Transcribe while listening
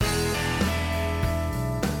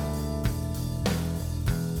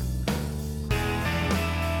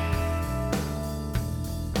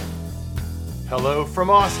Hello from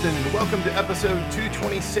Austin, and welcome to episode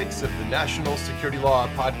 226 of the National Security Law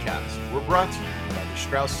Podcast. We're brought to you by the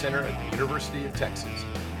Strauss Center at the University of Texas.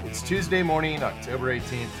 It's Tuesday morning, October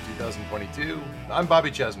 18th, 2022. I'm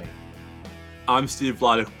Bobby Chesney. I'm Steve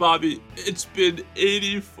Vladeck. Bobby, it's been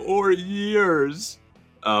 84 years.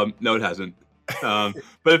 No, it hasn't. But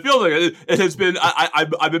it feels like it has been.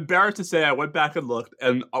 I'm embarrassed to say I went back and looked,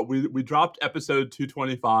 and we dropped episode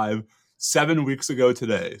 225 7 weeks ago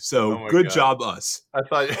today. So good job, us. I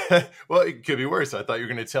thought, well, it could be worse. I thought you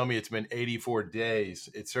were going to tell me it's been 84 days.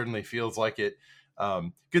 It certainly feels like it.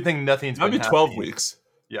 Good thing nothing's been happening. 12 weeks.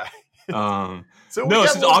 Yeah. So no,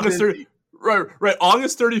 since August 30. Right.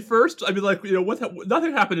 August 31st. I mean, like, you know,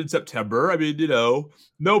 nothing happened in September. I mean, you know,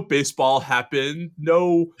 no baseball happened.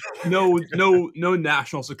 No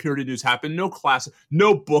national security news happened. No class.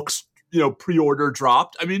 No books. You know, pre-order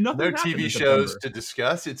dropped. I mean, nothing. No TV shows to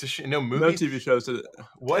discuss. It's no movies. No TV shows.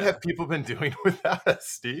 What have people been doing without us,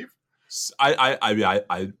 Steve? I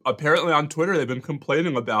apparently on Twitter they've been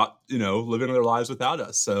complaining about, you know, living their lives without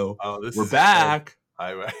us. So we're back.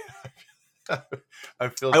 I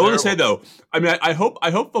feel. I want to say though, I mean, I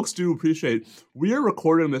hope folks do appreciate. We are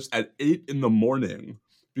recording this at 8 a.m.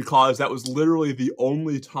 because that was literally the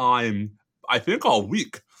only time I think all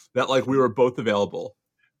week that like we were both available.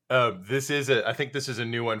 I think this is a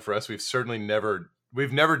new one for us. We've never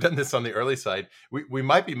done this on the early side. We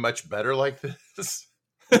might be much better like this.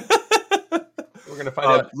 We're gonna find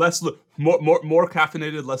out. More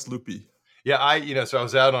caffeinated, less loopy. Yeah, so I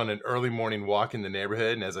was out on an early morning walk in the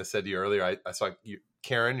neighborhood, and as I said to you earlier, I saw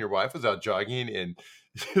Karen, your wife, was out jogging, and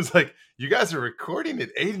she was like, "You guys are recording at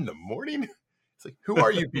 8 a.m." It's like, who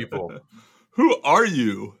are you people? Who are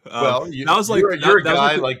you? Well, you're a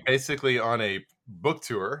guy like basically on a book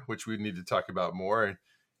tour, which we need to talk about more.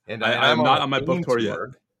 And I'm not on my book tour yet.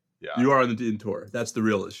 Yeah, you are on the Dean tour. That's the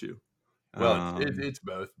real issue. Well, it's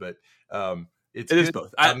both, but it is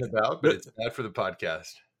both. But it's bad for the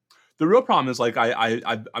podcast. The real problem is like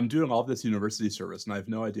I'm doing all of this university service, and I have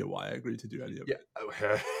no idea why I agreed to do any of it.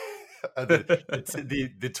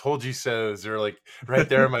 The told you so's are like right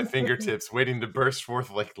there at my fingertips, waiting to burst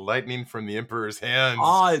forth like lightning from the emperor's hands.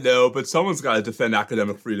 I know, but someone's got to defend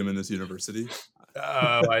academic freedom in this university.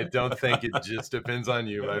 Oh, I don't think it just depends on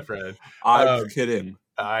you, my friend. I'm kidding.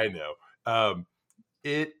 I know.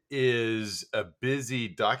 It is a busy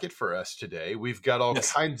docket for us today. We've got all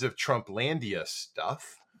kinds of Trumplandia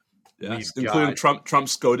stuff. Yes, including Trump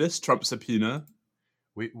SCOTUS, Trump subpoena.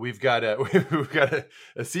 We've got a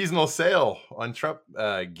seasonal sale on Trump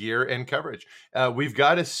gear and coverage. We've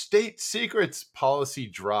got a state secrets policy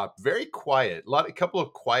drop. Very quiet. A couple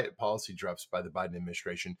of quiet policy drops by the Biden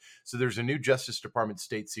administration. So there's a new Justice Department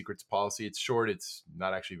state secrets policy. It's short. It's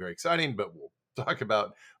not actually very exciting, but we'll talk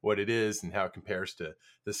about what it is and how it compares to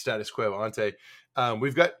the status quo ante.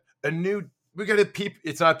 We've got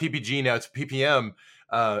it's not PPG now. It's PPM.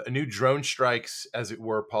 A new drone strikes, as it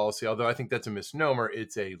were, policy, although I think that's a misnomer.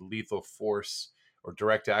 It's a lethal force or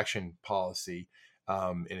direct action policy,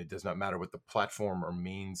 and it does not matter what the platform or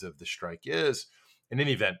means of the strike is. In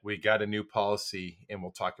any event, we got a new policy, and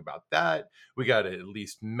we'll talk about that. We got to at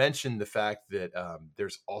least mention the fact that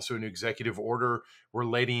there's also an executive order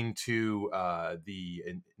relating to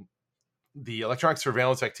the electronic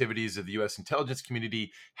surveillance activities of the U.S. intelligence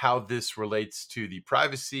community, how this relates to the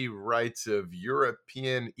privacy rights of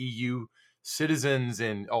European EU citizens.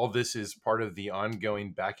 And all this is part of the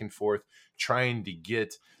ongoing back and forth, trying to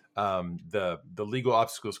get the legal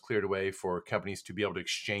obstacles cleared away for companies to be able to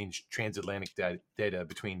exchange transatlantic data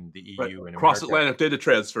between the EU and cross-Atlantic data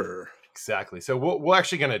transfer. Exactly. So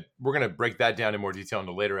we're gonna break that down in more detail in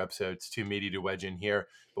the later episodes. Too meaty to wedge in here,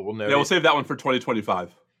 but we'll save that one for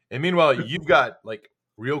 2025. And meanwhile, you've got like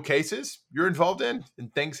real cases you're involved in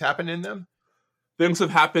and things happen in them. Things have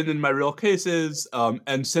happened in my real cases.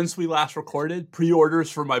 And since we last recorded,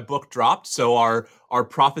 pre-orders for my book dropped. So our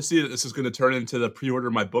prophecy that this is going to turn into the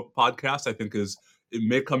pre-order my book podcast, I think it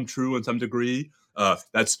may come true in some degree.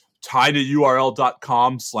 That's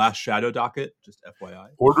tinyurl.com/shadow docket. Just FYI.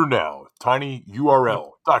 Order now.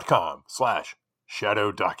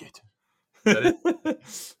 tinyurl.com/shadow docket. Okay,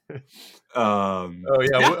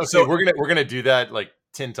 so we're gonna do that like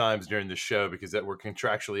 10 times during the show because that we're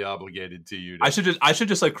contractually obligated to you. I should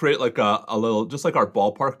just like create like a little, just like our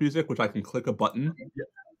ballpark music, which I can click a button.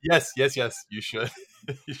 Yes. You should.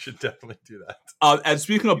 You should definitely do that. And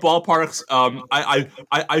speaking of ballparks,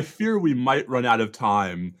 I fear we might run out of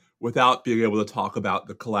time without being able to talk about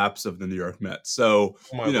the collapse of the New York Mets. So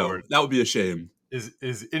Lord. That would be a shame.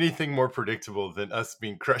 Is anything more predictable than us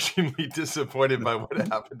being crushingly disappointed by what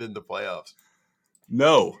happened in the playoffs?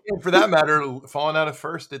 No. And for that matter, falling out of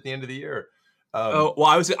first at the end of the year. Oh well,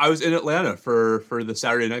 I was in Atlanta for the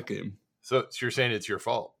Saturday night game. So you're saying it's your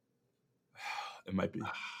fault? It might be.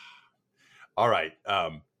 All right.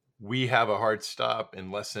 We have a hard stop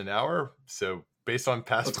in less than an hour. So based on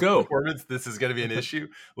past performance, this is going to be an issue.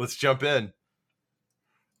 Let's jump in.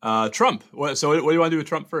 Trump. So what do you want to do with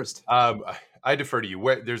Trump first? I defer to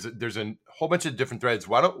you. There's a whole bunch of different threads.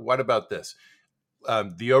 What about this?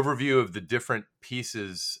 The overview of the different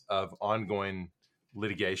pieces of ongoing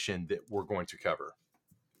litigation that we're going to cover.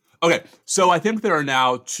 Okay, so I think there are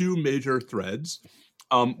now two major threads,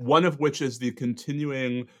 one of which is the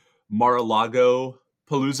continuing Mar-a-Lago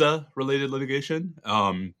Palooza related litigation,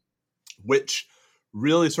 which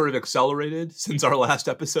really sort of accelerated since our last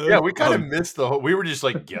episode. Yeah, we kind of missed we were just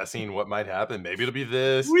like guessing what might happen. Maybe it'll be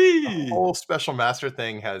this. The whole special master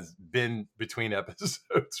thing has been between episodes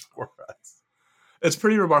for us. It's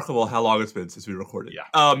pretty remarkable how long it's been since we recorded.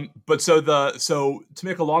 Yeah. But so to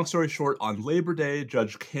make a long story short, on Labor Day,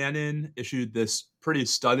 Judge Cannon issued this pretty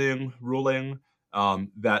stunning ruling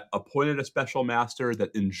that appointed a special master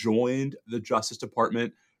that enjoined the Justice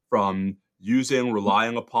Department from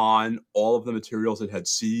relying upon all of the materials it had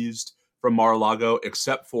seized from Mar-a-Lago,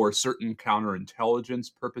 except for certain counterintelligence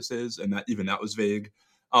purposes, and that was vague.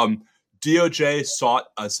 DOJ sought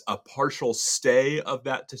a partial stay of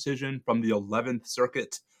that decision from the 11th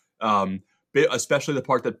Circuit, especially the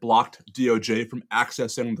part that blocked DOJ from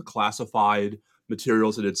accessing the classified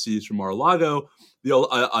materials it had seized from Mar-a-Lago.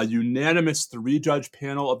 A unanimous 3-judge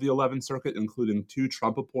panel of the 11th Circuit, including 2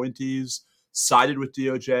 Trump appointees, sided with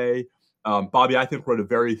DOJ. Bobby, I think, wrote a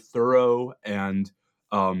very thorough and,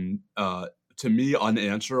 to me,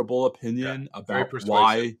 unanswerable opinion about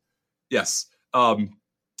why. Yes.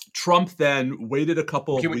 Trump then waited a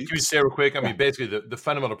couple of weeks. Can we say real quick? I mean, basically, the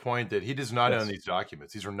fundamental point that he does not own these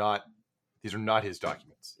documents. These are not his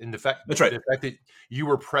documents. And the fact that's right. The fact that you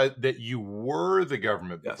were the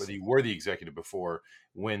government, whether you were the executive before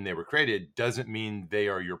when they were created, doesn't mean they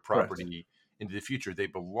are your property into the future. They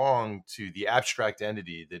belong to the abstract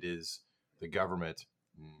entity that is the government,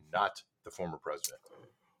 not the former president.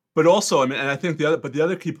 But also, I mean, and I think the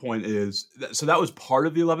other key point is that was part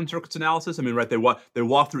of the 11th Circuit's analysis. I mean, right? They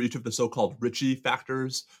walk through each of the so-called Ritchie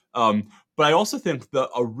factors. But I also think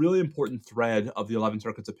a really important thread of the 11th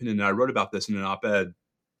Circuit's opinion, and I wrote about this in an op-ed,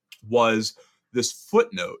 was this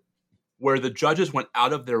footnote where the judges went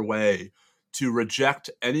out of their way to reject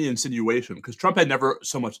any insinuation, because Trump had never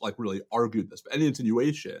so much like really argued this, but any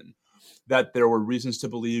insinuation that there were reasons to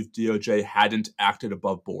believe DOJ hadn't acted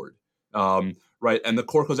above board. Right. And the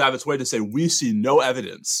court goes out of its way to say, we see no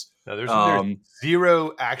evidence. No, there's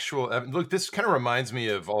zero actual evidence. Look, this kind of reminds me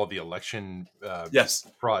of all the election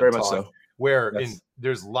fraud very talk, much so. Where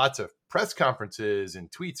there's lots of press conferences and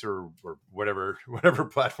tweets or whatever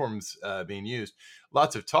platforms being used,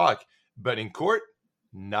 lots of talk, but in court,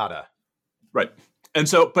 nada. Right. And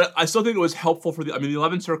so, but I still think it was helpful the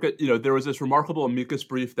 11th Circuit, there was this remarkable amicus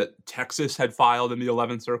brief that Texas had filed in the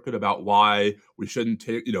 11th Circuit about why we shouldn't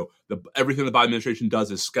take, everything the Biden administration does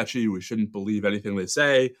is sketchy. We shouldn't believe anything they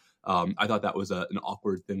say. I thought that was an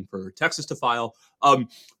awkward thing for Texas to file.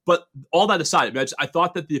 But all that aside, I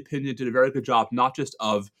thought that the opinion did a very good job, not just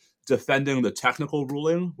of defending the technical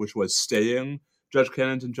ruling, which was staying Judge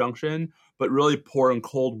Cannon's injunction, but really pouring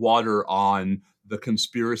cold water on the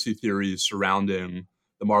conspiracy theories surrounding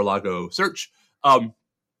the Mar-a-Lago search.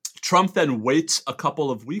 Trump then waits a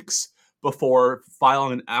couple of weeks before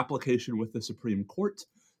filing an application with the Supreme Court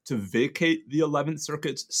to vacate the 11th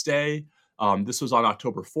Circuit's stay. This was on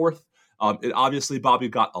October 4th. It obviously, Bobby,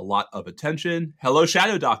 got a lot of attention. Hello,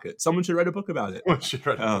 Shadow Docket. Someone should write a book about it. Someone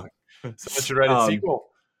should write a sequel.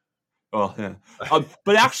 Well, yeah.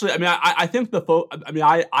 But actually, I think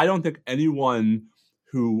I don't think anyone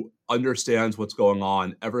who understands what's going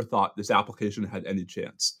on ever thought this application had any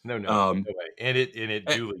chance. No way. And it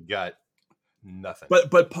duly got nothing.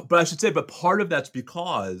 But I should say, but part of that's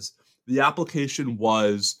because the application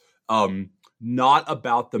was not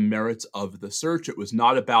about the merits of the search. It was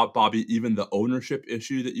not about, Bobby, even the ownership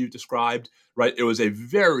issue that you described, right? It was a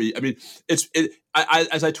very, as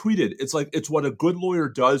I tweeted, it's what a good lawyer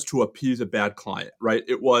does to appease a bad client, right?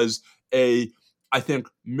 It was I think,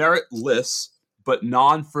 meritless but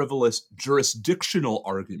non-frivolous jurisdictional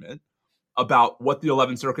argument about what the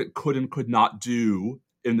 11th Circuit could and could not do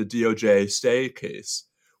in the DOJ stay case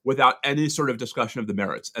without any sort of discussion of the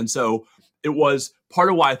merits. And so it was part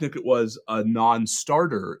of why I think it was a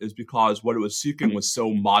non-starter is because what it was seeking was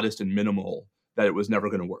so modest and minimal that it was never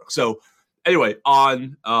going to work. So anyway,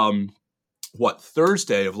 on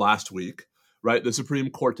Thursday of last week, right, the Supreme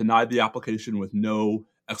Court denied the application with no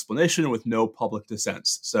explanation and with no public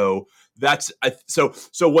dissents. So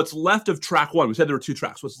so what's left of track one, we said there were two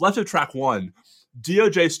tracks. What's left of track one,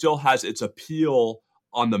 DOJ still has its appeal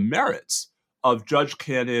on the merits of Judge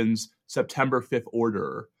Cannon's September 5th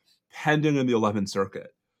order pending in the 11th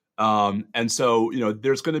Circuit. And so,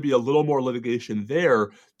 there's going to be a little more litigation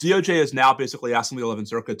there. DOJ is now basically asking the 11th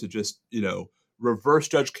Circuit to just, reverse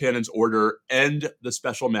Judge Cannon's order, end the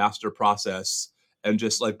special master process, and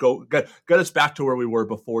just like get us back to where we were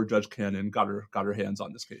before Judge Cannon got her hands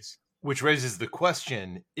on this case. Which raises the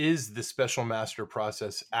question: is the special master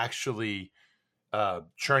process actually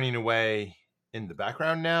churning away in the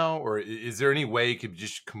background now, or is there any way it could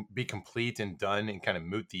just be complete and done and kind of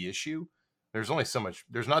moot the issue? There's only so much.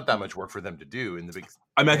 There's not that much work for them to do in the big.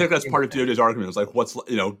 I think that's part of DOJ's argument. Is like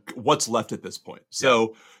what's left at this point.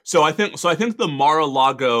 So I think the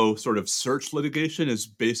Mar-a-Lago sort of search litigation is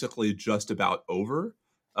basically just about over,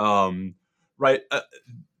 right?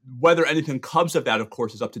 Whether anything comes of that, of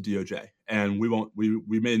course, is up to DOJ, and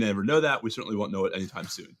we may never know that. We certainly won't know it anytime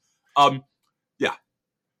soon.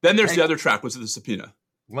 Then there's the other track, which is the subpoena.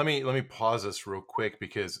 Let me pause this real quick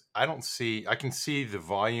because I can see the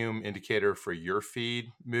volume indicator for your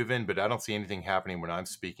feed moving, but I don't see anything happening when I'm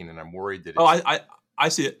speaking, and I'm worried that I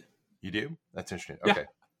see it. You do? That's interesting. Yeah. Okay.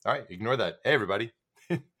 All right, ignore that. Hey everybody.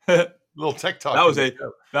 Little tech talk.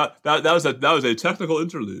 That was a technical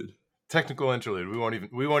interlude. Technical interlude.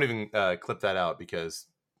 We won't even clip that out because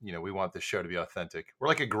we want the show to be authentic. We're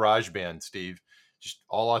like a garage band, Steve. Just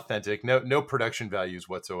all authentic. No production values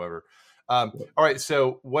whatsoever. All right.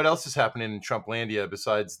 So what else is happening in Trumplandia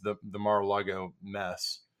besides the Mar-a-Lago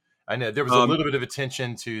mess? I know there was a little bit of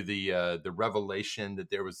attention to the revelation that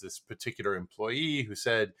there was this particular employee who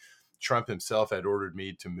said Trump himself had ordered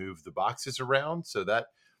me to move the boxes around. So that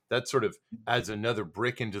sort of adds another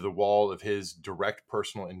brick into the wall of his direct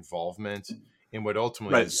personal involvement in what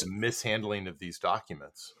ultimately is the mishandling of these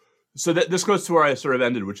documents. So this goes to where I sort of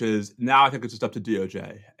ended, which is now I think it's just up to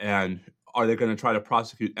DOJ. And are they going to try to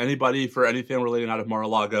prosecute anybody for anything relating out of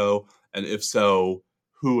Mar-a-Lago? And if so,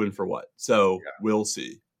 who and for what? So we'll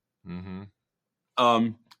see.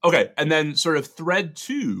 Mm-hmm. Okay. And then sort of thread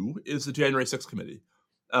 2 is the January 6th committee.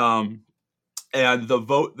 And the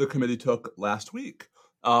vote the committee took last week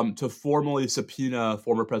to formally subpoena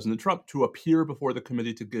former President Trump to appear before the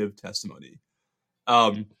committee to give testimony.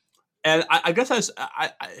 And I guess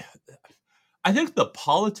I think the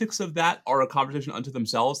politics of that are a conversation unto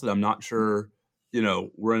themselves that I'm not sure,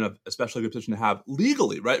 we're in a especially good position to have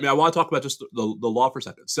legally, right? I mean, I want to talk about just the law for a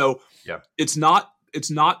second. So it's not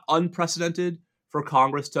unprecedented for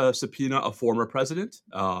Congress to subpoena a former president.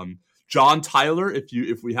 John Tyler,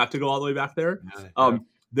 if we have to go all the way back there,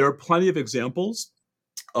 there are plenty of examples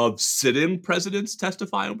of sitting presidents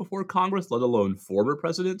testifying before Congress, let alone former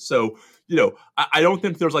presidents. So, I don't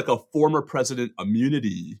think there's like a former president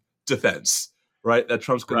immunity defense, right? That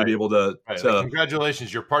Trump's going to be able to. Right. Like,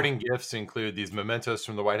 congratulations. Your parting gifts include these mementos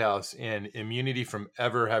from the White House and immunity from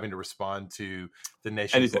ever having to respond to the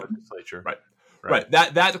nation's legislature. Right.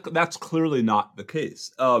 That's clearly not the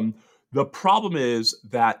case. The problem is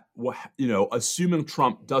that, assuming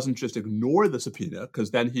Trump doesn't just ignore the subpoena,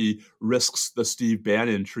 because then he risks the Steve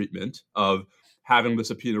Bannon treatment of having the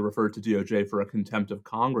subpoena referred to DOJ for a contempt of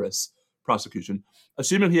Congress prosecution,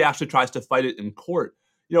 assuming he actually tries to fight it in court,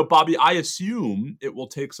 Bobby, I assume it will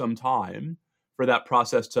take some time for that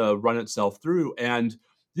process to run itself through. And,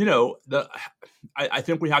 I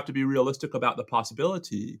think we have to be realistic about the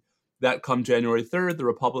possibility that come January 3rd, the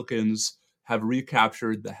Republicans have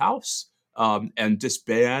recaptured the House and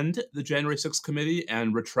disband the January 6th committee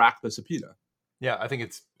and retract the subpoena. Yeah, I think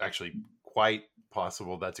it's actually quite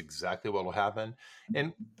possible that's exactly what will happen.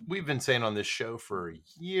 And we've been saying on this show for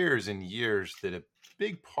years and years that a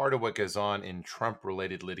big part of what goes on in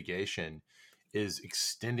Trump-related litigation is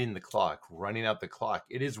extending the clock, running out the clock.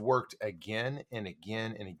 It has worked again and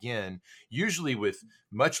again and again, usually with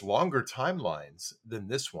much longer timelines than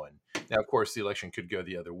this one. Now, of course, the election could go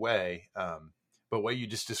the other way, but what you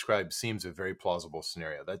just described seems a very plausible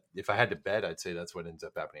scenario. That if I had to bet, I'd say that's what ends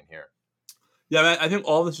up happening here. Yeah, I think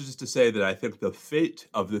all this is just to say that I think the fate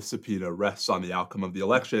of this subpoena rests on the outcome of the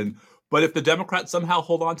election. But if the Democrats somehow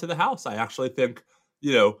hold on to the House, I actually think,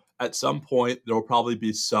 at some point there will probably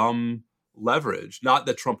be some leverage. Not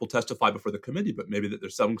that Trump will testify before the committee, but maybe that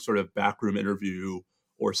there's some sort of backroom interview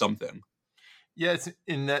or something. Yeah,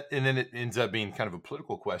 and then it ends up being kind of a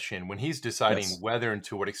political question. When he's deciding whether and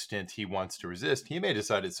to what extent he wants to resist, he may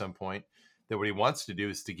decide at some point that what he wants to do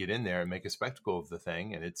is to get in there and make a spectacle of the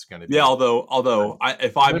thing, and it's going to be Although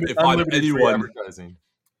if I'm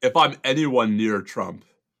anyone near Trump,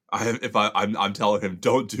 I'm telling him,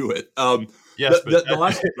 don't do it. Yes, but The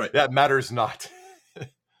last right. that matters not.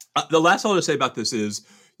 The last thing I want to say about this is,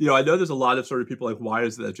 I know there's a lot of sort of people like, why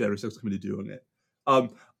is the January 6th committee doing it?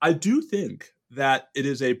 I do think that it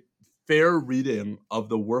is a fair reading of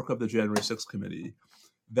the work of the January 6th committee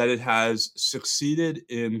that it has succeeded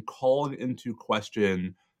in calling into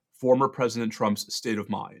question former President Trump's state of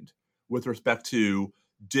mind with respect to,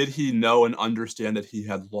 did he know and understand that he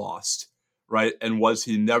had lost, right? And was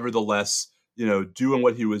he nevertheless, doing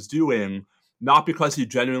what he was doing, not because he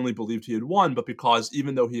genuinely believed he had won, but because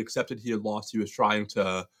even though he accepted he had lost, he was trying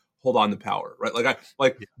to hold on to power, right?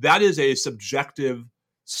 Yeah. That is a subjective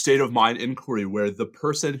state of mind inquiry where the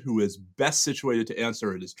person who is best situated to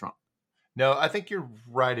answer it is Trump. No, I think you're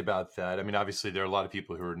right about that. I mean, obviously, there are a lot of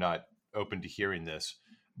people who are not open to hearing this,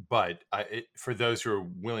 but for those who are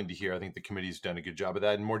willing to hear, I think the committee's done a good job of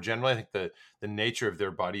that. And more generally, I think the nature of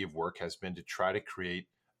their body of work has been to try to create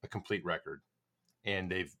a complete record, and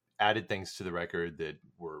they've added things to the record that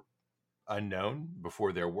were unknown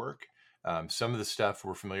before their work. Some of the stuff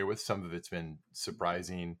we're familiar with, some of it's been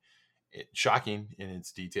surprising, shocking in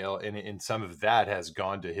its detail, and some of that has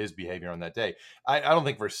gone to his behavior on that day. I don't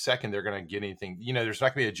think for a second they're going to get anything. There's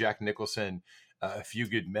not going to be a Jack Nicholson, A Few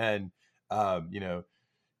Good Men.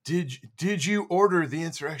 Did you order the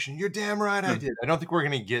insurrection? You're damn right I did. I don't think we're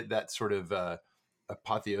going to get that sort of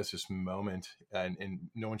apotheosis moment, and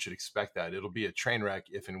no one should expect that. It'll be a train wreck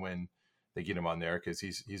if and when they get him on there, because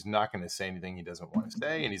he's not going to say anything he doesn't want to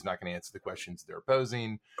say, and he's not going to answer the questions they're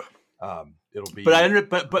posing. It'll be.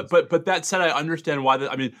 But that said, I understand why.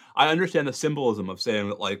 I understand the symbolism of saying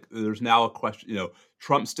that, like, there's now a question.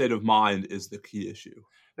 Trump's state of mind is the key issue.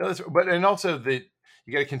 No, and also that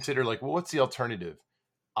you got to consider, like, well, what's the alternative?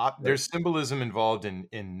 There's symbolism involved in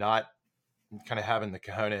not kind of having the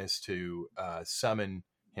cojones to summon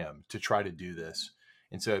him to try to do this.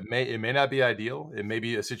 And so it may not be ideal. It may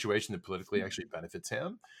be a situation that politically actually benefits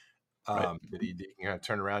him. That he can kind of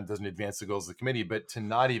turn around, doesn't advance the goals of the committee, but to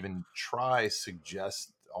not even try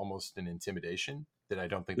suggests almost an intimidation that I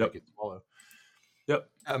don't think they could swallow. Yep.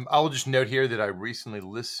 I'll just note here that I recently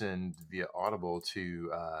listened via Audible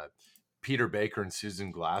to Peter Baker and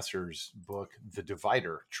Susan Glasser's book, The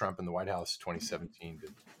Divider, Trump in the White House, 2017 to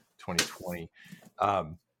 2020.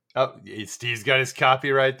 Steve's got his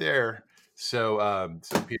copy right there. So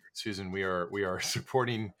Peter and Susan, we are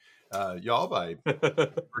supporting y'all by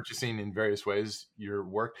purchasing in various ways your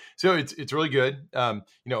work. So it's really good. A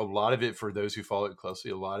lot of it, for those who follow it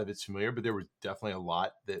closely, a lot of it's familiar, but there was definitely a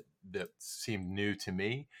lot that seemed new to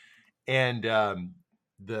me. And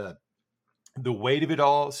the weight of it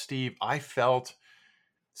all, Steve, I felt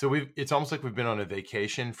so it's almost like we've been on a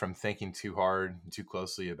vacation from thinking too hard and too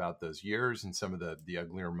closely about those years and some of the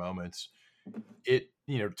uglier moments.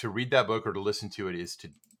 To read that book or to listen to it is to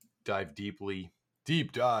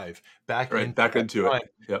deep dive back into it.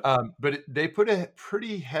 Yep. But they put a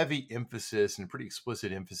pretty heavy emphasis and pretty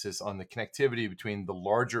explicit emphasis on the connectivity between the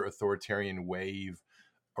larger authoritarian wave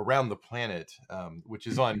around the planet, which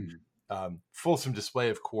is on fulsome display,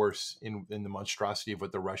 of course, in the monstrosity of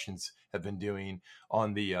what the Russians have been doing,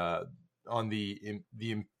 on the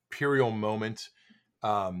imperial moment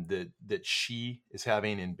that Xi is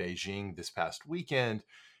having in Beijing this past weekend,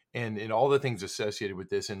 and all the things associated with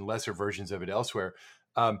this, and lesser versions of it elsewhere.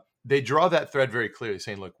 They draw that thread very clearly,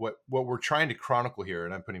 saying, look, what we're trying to chronicle here,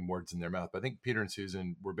 and I'm putting words in their mouth, but I think Peter and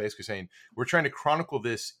Susan were basically saying, we're trying to chronicle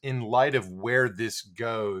this in light of where this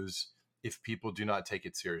goes if people do not take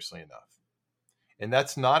it seriously enough. And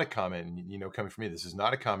that's not a comment, coming from me, this is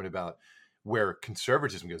not a comment about where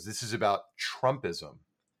conservatism goes. This is about Trumpism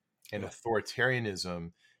and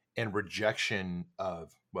authoritarianism and rejection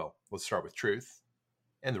of, well, let's start with truth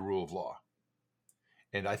and the rule of law.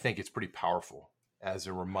 And I think it's pretty powerful as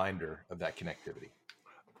a reminder of that connectivity.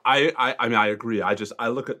 I agree. I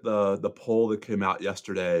look at the poll that came out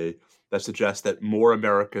yesterday that suggests that more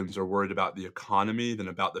Americans are worried about the economy than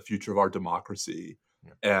about the future of our democracy.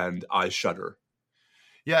 Yeah. And I shudder.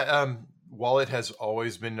 Yeah. While it has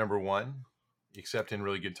always been number one, except in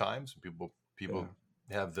really good times, people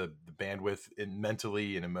have the bandwidth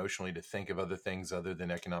mentally and emotionally to think of other things other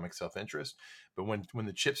than economic self-interest. But when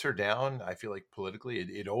the chips are down, I feel like politically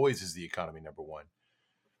it always is the economy number one.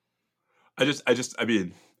 I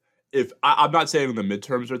mean, if I'm not saying the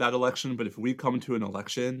midterms are that election, but if we come to an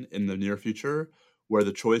election in the near future where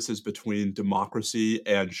the choice is between democracy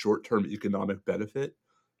and short-term economic benefit,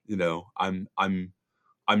 I'm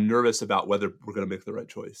nervous about whether we're going to make the right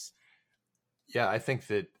choice. Yeah, I think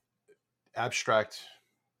that abstract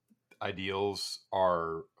ideals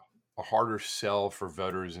are a harder sell for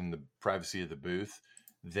voters in the privacy of the booth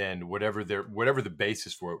than whatever the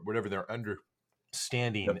basis for it, whatever their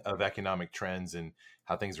understanding Yep. of economic trends and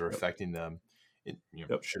how things are Yep. affecting them.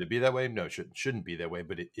 Yep. Should it be that way? No, it shouldn't be that way.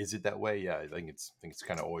 But is it that way? Yeah, I think it's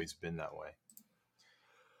kind of always been that way.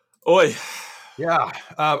 Oi. Yeah.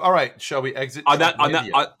 All right. Shall we exit On that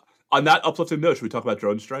Trumpmania? on that uplifting note, should we talk about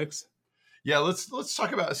drone strikes? Yeah, let's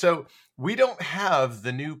talk about. So we don't have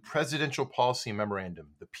the new presidential policy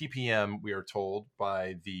memorandum, the PPM. We are told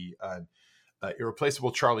by the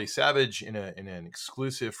irreplaceable Charlie Savage in an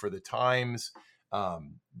exclusive for the Times.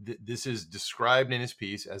 This is described in his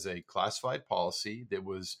piece as a classified policy that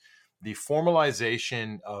was the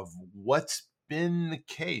formalization of what's been the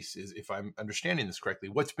case, is if I'm understanding this correctly,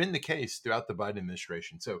 what's been the case throughout the Biden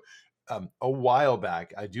administration. So a while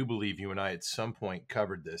back, I do believe you and I at some point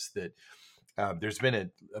covered this, that there's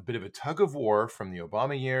been a bit of a tug of war from the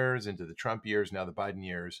Obama years into the Trump years, now the Biden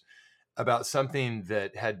years, about something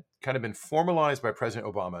that had kind of been formalized by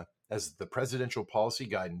President Obama as the presidential policy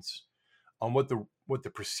guidance on what the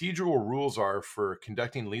procedural rules are for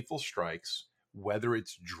conducting lethal strikes, whether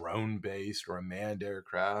it's drone based or a manned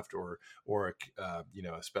aircraft or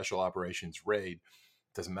a special operations raid,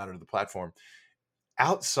 doesn't matter the platform,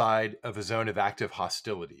 outside of a zone of active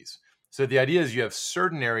hostilities. So the idea is you have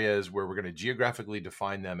certain areas where we're going to geographically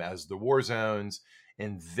define them as the war zones,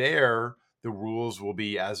 and there the rules will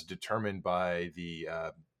be as determined by the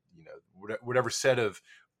whatever set of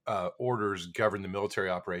orders govern the military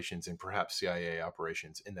operations and perhaps CIA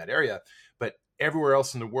operations in that area. But everywhere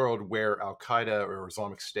else in the world where Al Qaeda or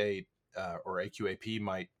Islamic State or AQAP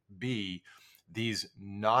might be, these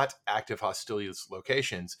not active hostilities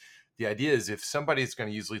locations, the idea is if somebody's going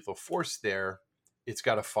to use lethal force there, it's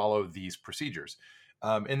got to follow these procedures.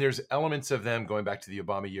 And there's elements of them going back to the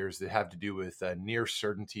Obama years that have to do with near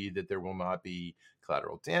certainty that there will not be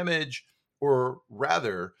collateral damage, or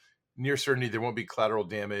rather, near certainty there won't be collateral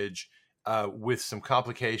damage with some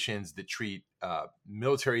complications that treat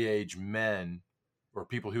military age men or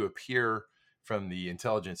people who appear from the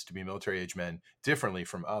intelligence to be military age men differently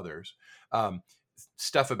from others.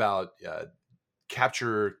 Stuff about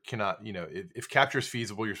capture cannot, if capture is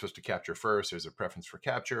feasible, you're supposed to capture first. There's a preference for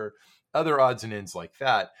capture, other odds and ends like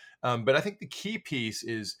that. But I think the key piece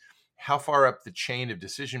is how far up the chain of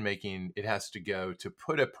decision making it has to go to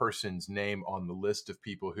put a person's name on the list of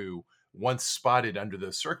people who, once spotted under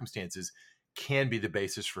those circumstances, can be the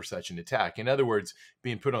basis for such an attack. In other words,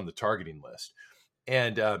 being put on the targeting list.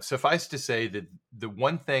 And suffice to say that the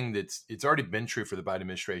one thing it's already been true for the Biden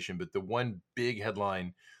administration, but the one big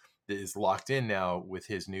headline that is locked in now with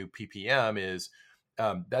his new PPM is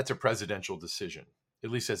that's a presidential decision,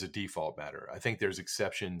 at least as a default matter. I think there's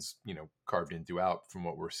exceptions, carved in throughout from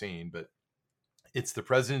what we're seeing, but it's the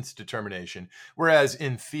president's determination. Whereas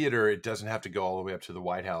in theater, it doesn't have to go all the way up to the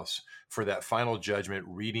White House for that final judgment,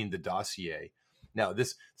 reading the dossier. Now,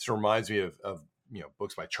 this reminds me of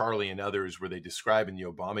books by Charlie and others where they describe in the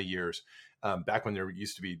Obama years, back when there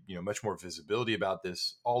used to be much more visibility about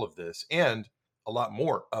this, all of this, and a lot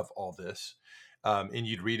more of all this. And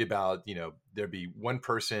you'd read about, there'd be one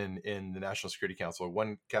person in the National Security Council or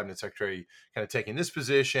one cabinet secretary kind of taking this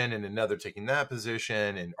position and another taking that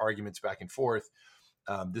position, and arguments back and forth.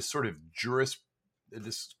 This sort of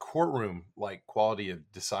this courtroom like quality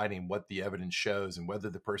of deciding what the evidence shows and whether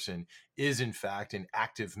the person is in fact an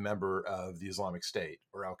active member of the Islamic State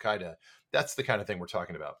or Al Qaeda. That's the kind of thing we're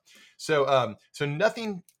talking about. So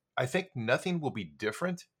I think nothing will be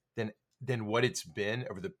different than what it's been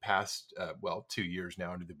over the past 2 years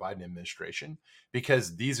now under the Biden administration,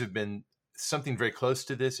 because these have been something very close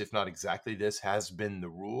to this, if not exactly this, has been the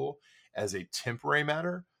rule as a temporary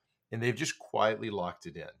matter, and they've just quietly locked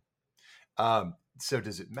it in. So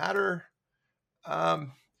does it matter?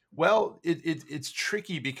 It's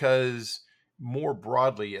tricky because more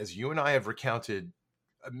broadly, as you and I have recounted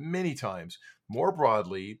many times, more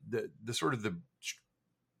broadly, the sort of the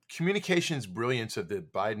communications brilliance of the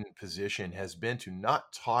Biden position has been to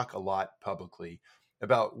not talk a lot publicly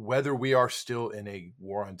about whether we are still in a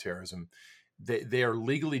war on terrorism. They are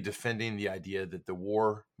legally defending the idea that the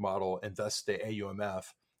war model and thus the AUMF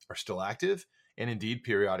are still active. And indeed,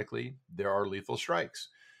 periodically, there are lethal strikes.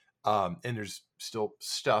 And there's still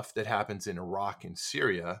stuff that happens in Iraq and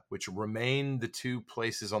Syria, which remain the two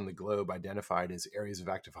places on the globe identified as areas of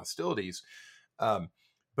active hostilities.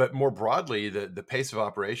 But more broadly, the pace of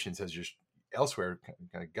operations has just elsewhere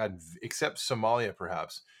kind of gotten, except Somalia,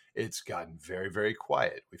 perhaps, it's gotten very, very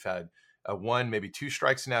quiet. We've had one, maybe two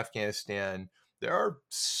strikes in Afghanistan. There are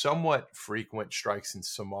somewhat frequent strikes in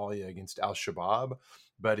Somalia against al-Shabaab,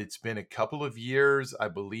 but it's been a couple of years, I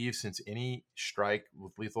believe, since any strike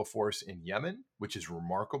with lethal force in Yemen, which is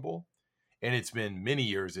remarkable. And it's been many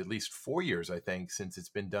years, at least 4 years, I think, since it's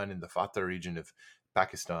been done in the Fatah region of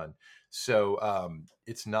Pakistan. So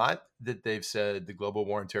it's not that they've said the global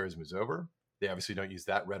war on terrorism is over. They obviously don't use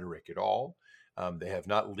that rhetoric at all. They have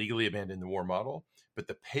not legally abandoned the war model, but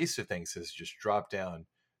the pace of things has just dropped down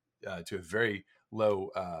to a very low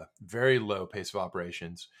pace of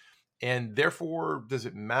operations. And therefore, does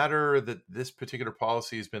it matter that this particular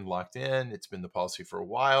policy has been locked in? It's been the policy for a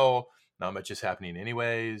while. Not much is happening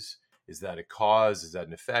anyways. Is that a cause? Is that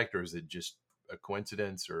an effect? Or is it just a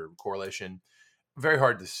coincidence or correlation? Very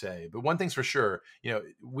hard to say. But one thing's for sure,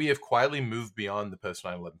 we have quietly moved beyond the post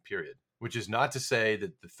 9/11 period, which is not to say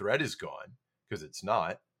that the threat is gone, because it's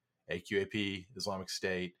not. AQAP, Islamic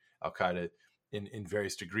State, Al Qaeda, in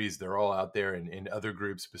various degrees, they're all out there, and in other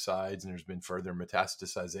groups besides, and there's been further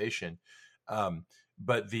metastasization.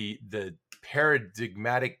 But the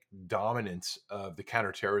paradigmatic dominance of the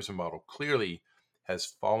counterterrorism model clearly has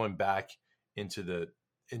fallen back into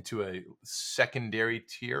a secondary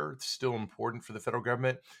tier. It's still important for the federal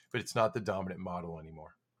government, but it's not the dominant model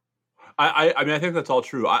anymore. I mean, I think that's all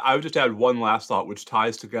true. I would just add one last thought, which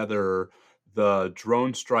ties together the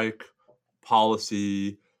drone strike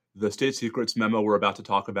policy, the state secrets memo we're about to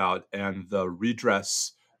talk about, and the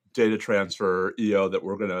redress data transfer EO that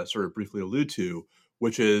we're going to sort of briefly allude to,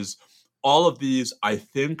 which is all of these, I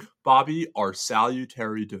think, Bobby, are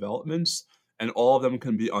salutary developments, and all of them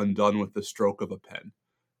can be undone with the stroke of a pen.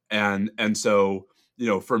 And so,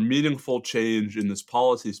 for meaningful change in this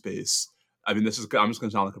policy space, I mean, I'm just going to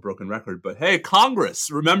sound like a broken record, but hey,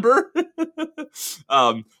 Congress, remember?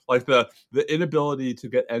 Like the inability to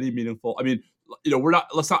get any meaningful, I mean,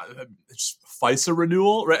 let's not FISA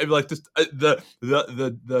renewal, right? I mean, like just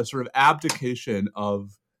the sort of abdication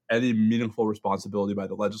of any meaningful responsibility by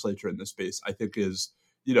the legislature in this space, I think is,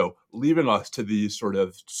 leaving us to these sort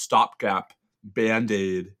of stopgap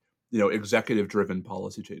Band-Aid, executive driven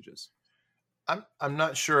policy changes. I'm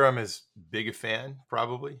not sure I'm as big a fan,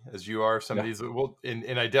 probably, as you are of some of these. Well,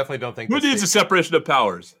 and I definitely don't think who needs a separation of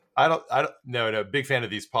powers. I don't. No, big fan of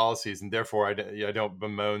these policies, and therefore I don't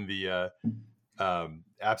bemoan the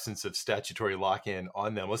absence of statutory lock-in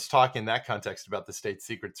on them. Let's talk in that context about the state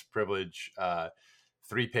secrets privilege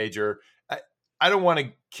 3-pager. I don't want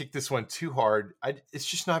to kick this one too hard. It's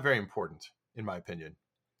just not very important, in my opinion.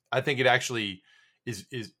 I think it actually is.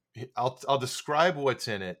 I'll describe what's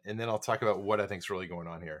in it, and then I'll talk about what I think is really going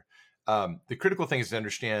on here. The critical thing is to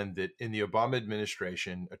understand that in the Obama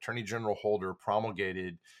administration, Attorney General Holder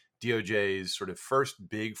promulgated DOJ's sort of first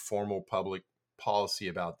big formal public policy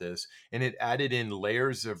about this, and it added in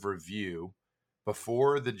layers of review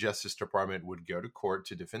before the Justice Department would go to court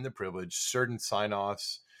to defend the privilege. Certain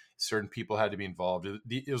sign-offs, certain people had to be involved.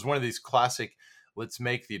 It was one of these classic, let's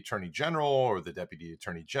make the Attorney General or the Deputy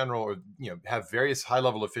Attorney General, or have various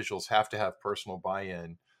high-level officials have to have personal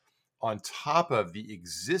buy-in on top of the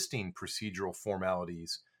existing procedural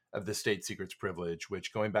formalities of the state secrets privilege,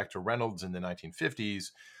 which, going back to Reynolds in the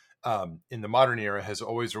 1950s, in the modern era, has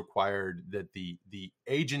always required that the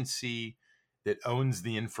agency that owns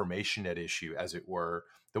the information at issue, as it were,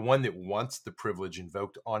 the one that wants the privilege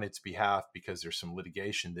invoked on its behalf because there's some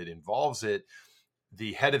litigation that involves it,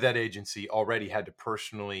 the head of that agency already had to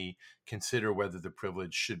personally consider whether the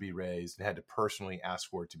privilege should be raised and had to personally ask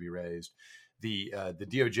for it to be raised. The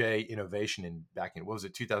DOJ innovation back in, what was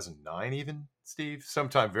it, 2009 even, Steve?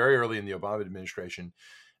 Sometime very early in the Obama administration,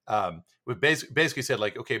 we basically said,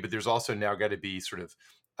 like, okay, but there's also now got to be sort of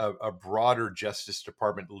a broader Justice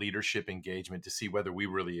Department leadership engagement to see whether we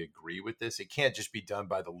really agree with this. It can't just be done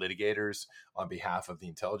by the litigators on behalf of the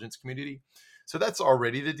intelligence community. So that's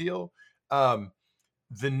already the deal.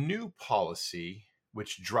 The new policy,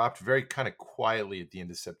 which dropped very kind of quietly at the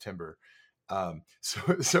end of September,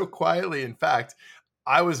 so quietly, in fact,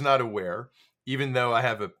 I was not aware, even though I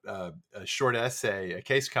have a short essay, a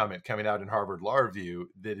case comment coming out in Harvard Law Review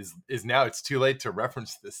that is now, it's too late to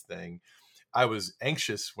reference this thing. I was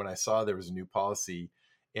anxious when I saw there was a new policy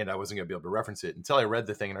and I wasn't going to be able to reference it until I read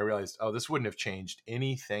the thing and I realized, oh, this wouldn't have changed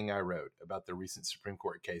anything I wrote about the recent Supreme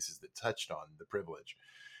Court cases that touched on the privilege.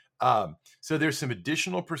 So there's some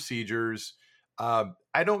additional procedures.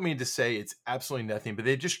 I don't mean to say it's absolutely nothing, but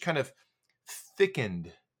they just kind of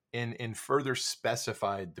thickened and further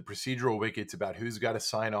specified the procedural wickets about who's got to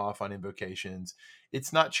sign off on invocations.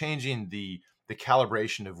 It's not changing the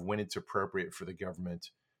calibration of when it's appropriate for the government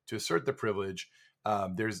to assert the privilege.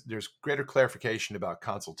 There's greater clarification about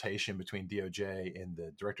consultation between DOJ and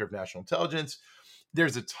the Director of National Intelligence.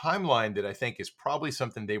 There's a timeline that I think is probably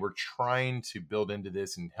something they were trying to build into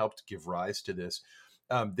this and helped give rise to this.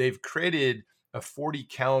 They've created a 40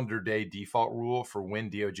 calendar day default rule for when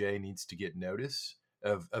DOJ needs to get notice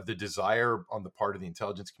of the desire on the part of the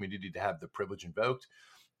intelligence community to have the privilege invoked.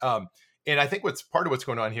 And I think part of what's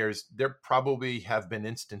going on here is there probably have been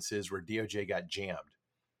instances where DOJ got jammed,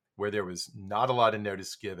 where there was not a lot of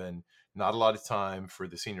notice given, not a lot of time for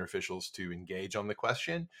the senior officials to engage on the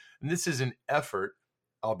question. And this is an effort,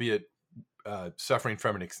 albeit suffering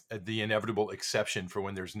from the inevitable exception for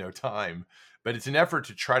when there's no time, but it's an effort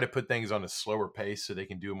to try to put things on a slower pace so they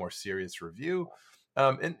can do a more serious review.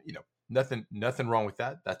 And nothing wrong with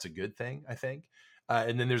that. That's a good thing, I think.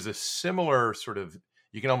 And then there's a similar sort of,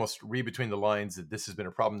 you can almost read between the lines that this has been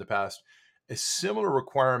a problem in the past, a similar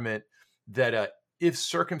requirement that if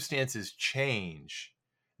circumstances change,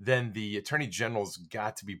 then the attorney general's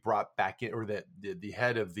got to be brought back in, or that the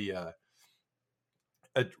head of the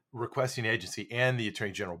requesting agency and the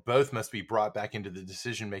attorney general both must be brought back into the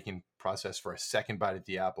decision-making process for a second bite at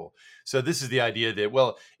the apple. So this is the idea that,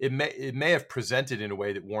 well, it may have presented in a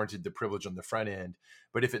way that warranted the privilege on the front end,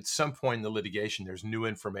 but if at some point in the litigation there's new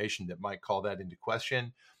information that might call that into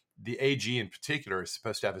question, the AG in particular is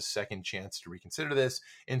supposed to have a second chance to reconsider this,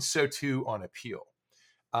 and so too on appeal.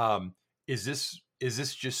 Is this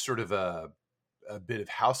just sort of a bit of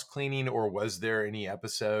house cleaning, or was there any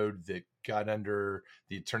episode that got under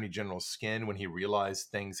the attorney general's skin when he realized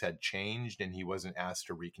things had changed and he wasn't asked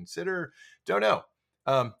to reconsider? Don't know.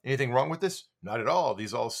 Anything wrong with this? Not at all.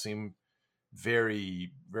 These all seem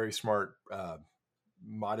very, very smart,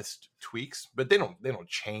 modest tweaks, but they don't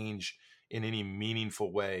change in any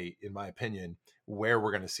meaningful way, in my opinion, where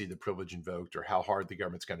we're going to see the privilege invoked or how hard the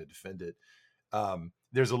government's going to defend it.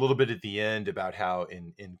 There's a little bit at the end about how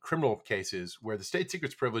in criminal cases where the state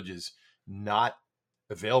secrets privilege is not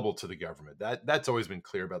available to the government, that's always been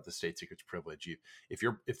clear about the state secrets privilege.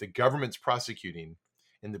 If the government's prosecuting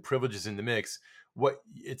and the privilege is in the mix,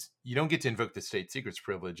 you don't get to invoke the state secrets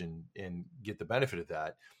privilege and get the benefit of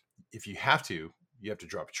that. If you have to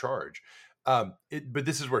drop a charge. But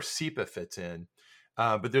this is where SIPA fits in.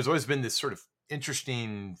 But there's always been this sort of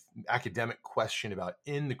interesting academic question about,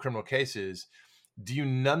 in the criminal cases, do you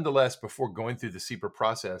nonetheless, before going through the SIPA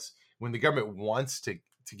process, when the government wants to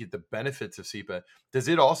get the benefits of SIPA, does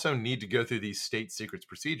it also need to go through these state secrets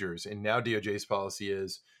procedures? And now DOJ's policy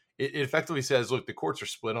is, it effectively says, look, the courts are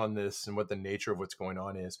split on this and what the nature of what's going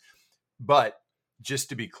on is. But just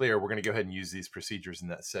to be clear, we're going to go ahead and use these procedures in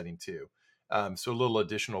that setting too. So a little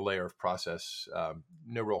additional layer of process,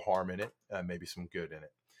 no real harm in it, maybe some good in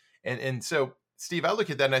it. And so, Steve, I look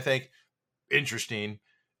at that and I think, interesting.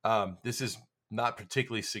 This is not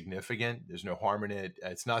particularly significant. There's no harm in it.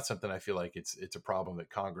 It's not something I feel like it's a problem that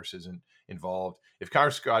Congress isn't involved. If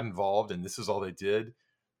Congress got involved and this is all they did,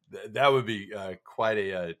 that would be quite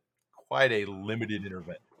a limited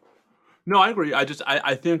intervention. No, I agree.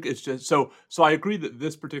 I think it's just so I agree that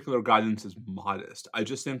this particular guidance is modest. I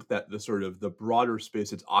just think that the sort of the broader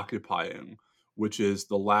space it's occupying, which is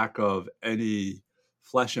the lack of any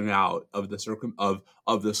fleshing out of the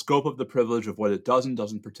of the scope of the privilege, of what it does and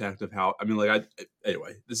doesn't protect, of how,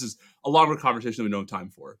 anyway, this is a longer conversation we don't have time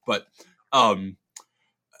for, but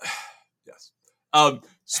yes.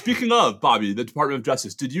 Speaking of, Bobby, the Department of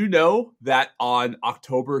Justice, did you know that on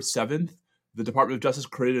October 7th, the Department of Justice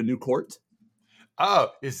created a new court? Oh,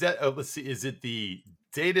 is that, let's see, is it the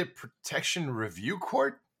Data Protection Review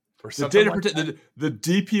Court? Or something the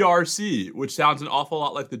DPRC, which sounds an awful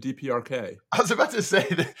lot like the DPRK. I was about to say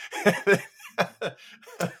that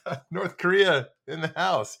North Korea in the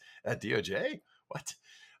house at DOJ. What?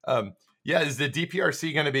 Yeah, is the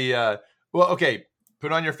DPRC going to be? Well, okay.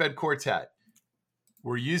 Put on your Fed courts hat.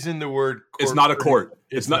 We're using the word court. It's not a court.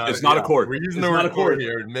 It's not a court. We're using the word court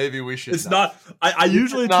here. Maybe we should. It's not. I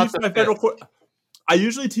usually teach my federal court. I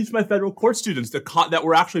usually teach my federal court students that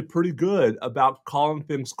we're actually pretty good about calling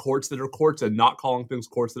things courts that are courts and not calling things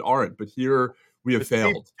courts that aren't. But here we have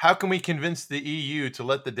failed. How can we convince the EU to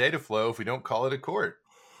let the data flow if we don't call it a court?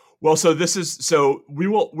 Well, we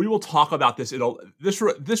will talk about this.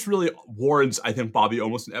 This really warrants, I think, Bobby,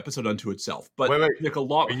 almost an episode unto itself. But wait.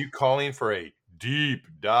 Are you calling for a deep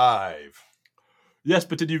dive? Yes,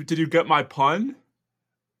 but did you get my pun?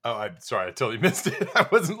 Oh, I'm sorry. I totally missed it. I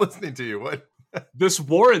wasn't listening to you. What? This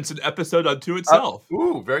warrants an episode unto itself.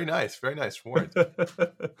 Ooh, very nice. Very nice. Warrant.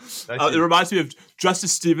 It reminds me of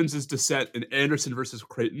Justice Stevens' dissent in Anderson versus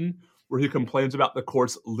Creighton, where he complains about the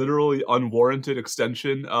court's literally unwarranted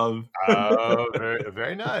extension of. Oh, very,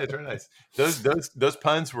 very nice. Very nice. Those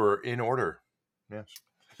puns were in order. Yes.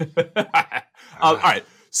 All right.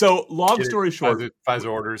 So, long story short, FISA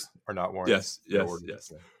orders are not warranted.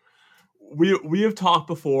 Yes. We have talked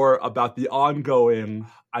before about the ongoing,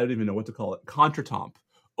 I don't even know what to call it, contretemps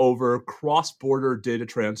over cross-border data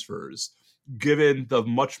transfers given the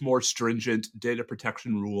much more stringent data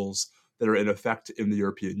protection rules that are in effect in the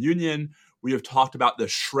European Union. We have talked about the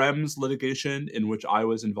Schrems litigation, in which I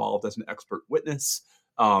was involved as an expert witness,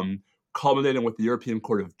 culminating with the European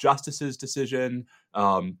Court of Justice's decision,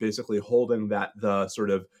 basically holding that the sort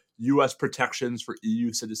of U.S. protections for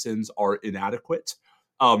EU citizens are inadequate.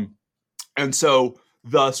 And so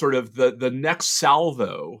the sort of the next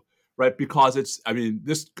salvo, right, because it's, I mean,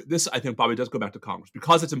 this I think probably does go back to Congress,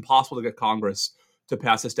 because it's impossible to get Congress to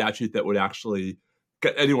pass a statute that would actually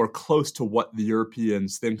get anywhere close to what the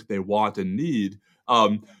Europeans think they want and need.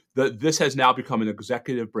 This has now become an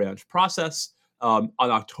executive branch process. On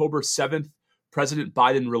October 7th, President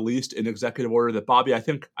Biden released an executive order that, Bobby, I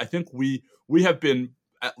think we have been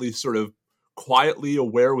at least sort of quietly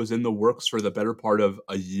aware was in the works for the better part of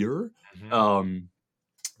a year,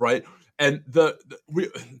 right? And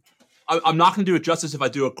I'm not going to do it justice if I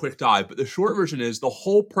do a quick dive, but the short version is the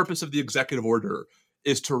whole purpose of the executive order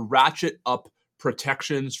is to ratchet up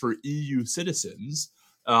protections for EU citizens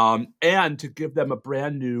and to give them a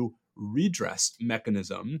brand new redress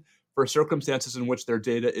mechanism for circumstances in which their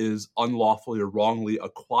data is unlawfully or wrongly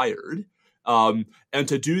acquired. And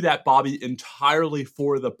to do that, Bobby, entirely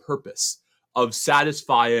for the purpose of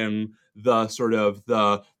satisfying the sort of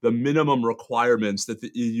the minimum requirements that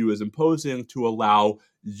the EU is imposing to allow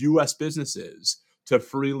U.S. businesses to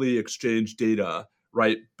freely exchange data,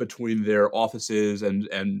 right, between their offices and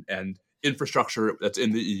infrastructure that's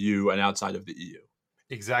in the EU and outside of the EU.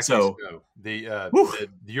 Exactly. So the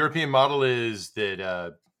European model is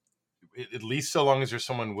that at least so long as there's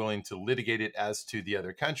someone willing to litigate it as to the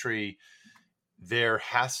other country, there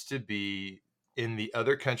has to be, in the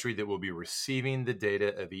other country that will be receiving the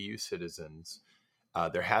data of EU citizens,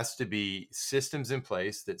 there has to be systems in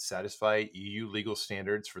place that satisfy EU legal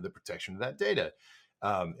standards for the protection of that data.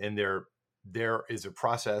 And there is a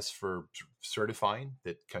process for certifying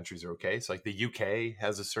that countries are okay. So like the UK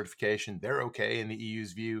has a certification. They're okay in the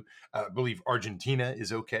EU's view. I believe Argentina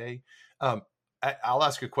is okay. I'll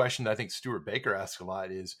ask a question that I think Stuart Baker asks a lot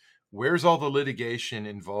is, where's all the litigation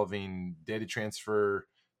involving data transfer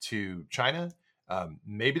to China?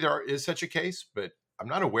 Maybe there is such a case, but I'm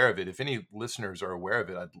not aware of it. If any listeners are aware of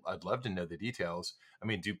it, I'd love to know the details. I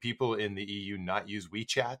mean, do people in the EU not use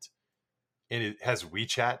WeChat? And has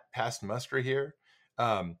WeChat passed muster here?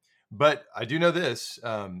 But I do know this.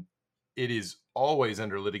 It is always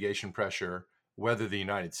under litigation pressure whether the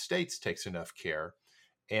United States takes enough care.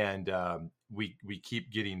 And we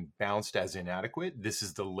keep getting bounced as inadequate. This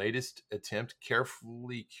is the latest attempt,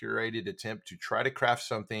 carefully curated attempt to try to craft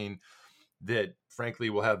something that frankly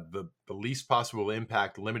will have the least possible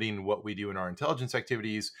impact, limiting what we do in our intelligence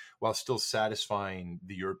activities while still satisfying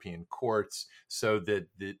the European courts so that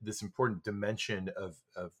this important dimension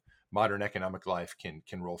of modern economic life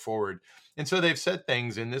can roll forward. And so they've said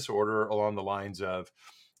things in this order along the lines of,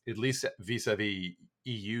 at least vis-a-vis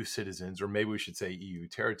EU citizens, or maybe we should say EU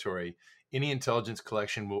territory, any intelligence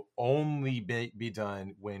collection will only be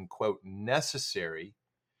done when, quote, necessary,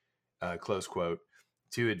 close quote,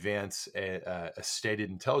 to advance a stated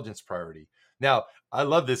intelligence priority. Now, I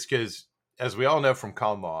love this because, as we all know from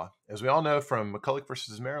common law, as we all know from McCulloch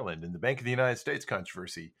versus Maryland and the Bank of the United States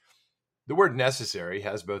controversy, the word necessary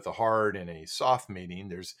has both a hard and a soft meaning.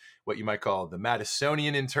 There's what you might call the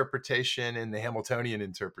Madisonian interpretation and the Hamiltonian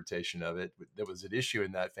interpretation of it that was at issue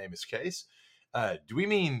in that famous case. Do we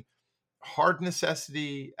mean hard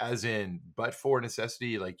necessity as in but for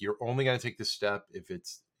necessity, like you're only going to take this step if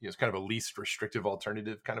it's, it's kind of a least restrictive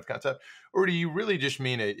alternative kind of concept? Or do you really just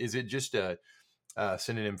mean it? Is it just a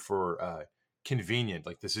synonym for convenient,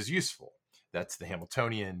 like this is useful? That's the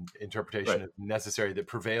Hamiltonian interpretation of necessary that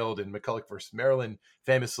prevailed in McCulloch versus Maryland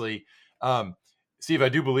famously. Steve, I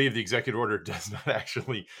do believe the executive order does not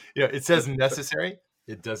actually, it says necessary.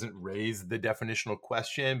 It doesn't raise the definitional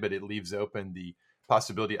question, but it leaves open the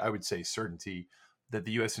possibility, I would say certainty, that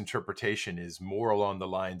the U.S. interpretation is more along the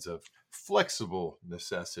lines of flexible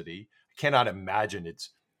necessity. I cannot imagine it's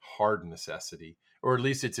hard necessity, or at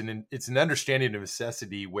least it's an understanding of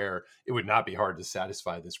necessity where it would not be hard to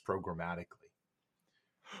satisfy this programmatically.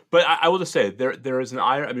 But I will just say there is an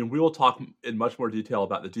iron. I mean, we will talk in much more detail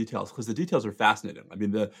about the details because the details are fascinating. I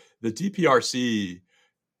mean, the DPRC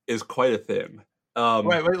is quite a thing.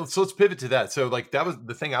 Right. So let's pivot to that. So like that was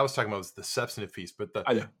the thing I was talking about, was the substantive piece, but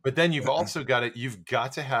then you've also you've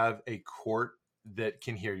got to have a court that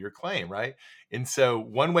can hear your claim, right? And so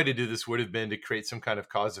one way to do this would have been to create some kind of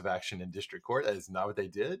cause of action in district court. That is not what they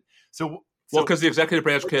did. So because the executive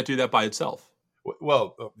branch can't do that by itself.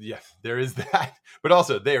 Well, yeah, there is that, but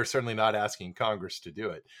also they are certainly not asking Congress to do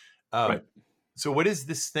it. Right. So what is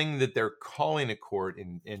this thing that they're calling a court,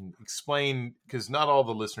 and explain, because not all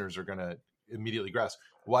the listeners are going to immediately grasp.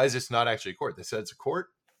 Why is this not actually a court? They said it's a court.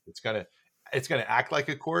 It's going to act like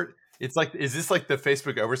a court. It's like, is this like the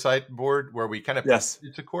Facebook oversight board where we kind of Yes.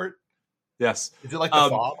 it's a court? Yes. Is it like the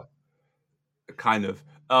fob? Kind of.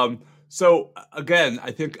 So again, I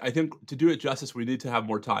think to do it justice, we need to have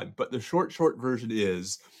more time. But the short version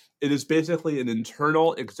is, it is basically an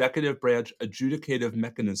internal executive branch adjudicative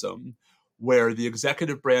mechanism where the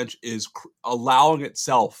executive branch is allowing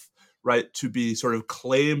itself, right, to be sort of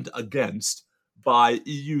claimed against by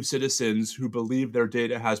EU citizens who believe their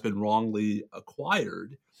data has been wrongly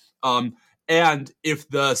acquired. And if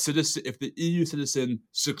the EU citizen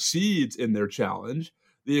succeeds in their challenge,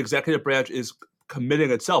 the executive branch is committing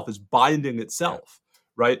itself, is binding itself,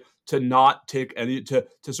 right, to not take any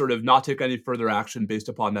further action based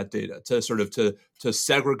upon that data, to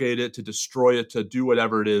segregate it, to destroy it, to do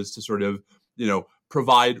whatever it is to sort of,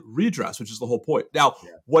 provide redress, which is the whole point. Now,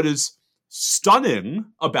 what is stunning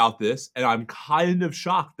about this, and I'm kind of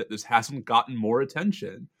shocked that this hasn't gotten more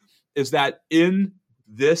attention, is that in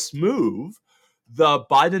this move, the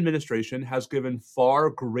Biden administration has given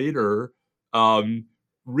far greater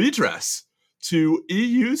redress to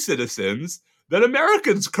EU citizens than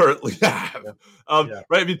Americans currently have. Right?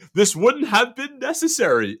 I mean, this wouldn't have been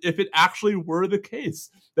necessary if it actually were the case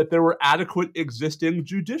that there were adequate existing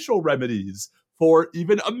judicial remedies for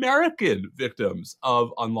even American victims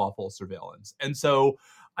of unlawful surveillance. And so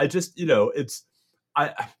I just,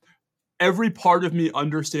 every part of me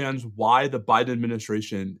understands why the Biden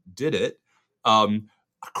administration did it.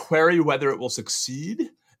 Query whether it will succeed,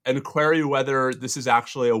 and query whether this is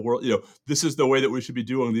actually a world, this is the way that we should be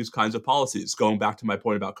doing these kinds of policies, going back to my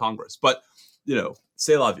point about Congress. But,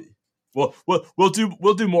 c'est la vie. We'll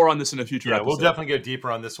do more on this in a future episode. We'll definitely go deeper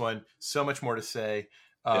on this one. So much more to say.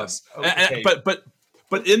 Yes. Okay. But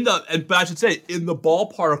I should say, in the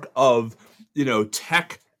ballpark of,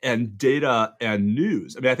 tech and data and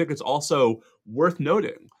news, I mean, I think it's also worth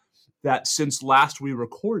noting that since last we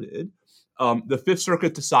recorded, the Fifth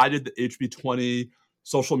Circuit decided the HB 20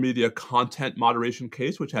 social media content moderation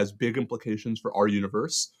case, which has big implications for our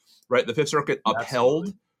universe, right? The Fifth Circuit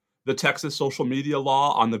upheld the Texas social media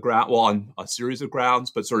law on on a series of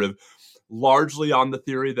grounds, but sort of largely on the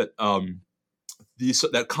theory that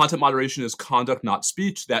that content moderation is conduct, not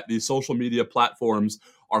speech, that these social media platforms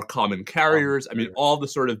are common carriers. I mean, all the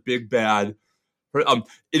sort of big bad.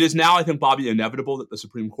 It is now, I think, Bobby, inevitable that the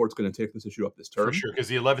Supreme Court's going to take this issue up this term. For sure, because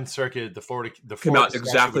the 11th Circuit, the Florida came out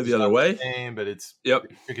exactly the other way. But it's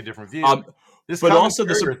took a different view. This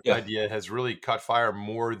idea has really caught fire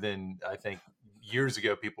more than I think years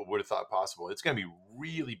ago people would have thought possible. It's going to be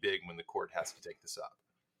really big when the court has to take this up.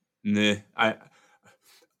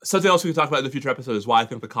 Something else we can talk about in the future episode is why I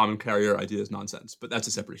think the common carrier idea is nonsense, but that's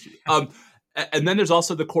a separate issue. And then there's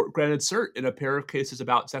also the court-granted cert in a pair of cases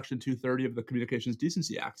about Section 230 of the Communications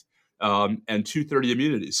Decency Act and 230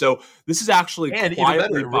 immunity. So this is actually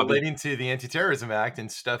quietly relating to the Anti-Terrorism Act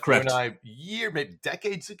and stuff. Correct. You and I, maybe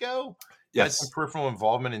decades ago, had some peripheral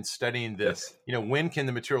involvement in studying this. When can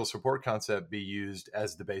the material support concept be used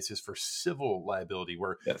as the basis for civil liability,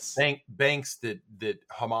 where banks that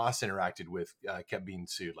Hamas interacted with kept being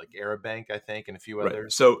sued, like Arab Bank, I think, and a few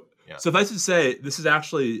others. So suffice to say, this is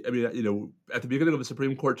actually, I mean, at the beginning of the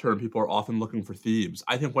Supreme Court term, people are often looking for themes.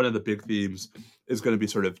 I think one of the big themes is going to be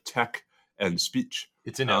sort of tech and speech.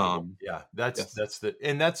 It's inevitable. That's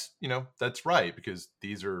right, because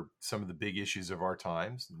these are some of the big issues of our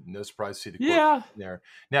times. No surprise to see the court there.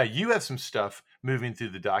 Now, you have some stuff moving through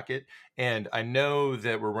the docket, and I know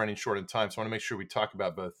that we're running short on time, so I want to make sure we talk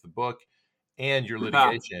about both the book and your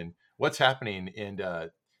litigation. What's happening in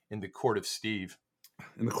the court of Steve?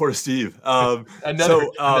 In the court of Steve.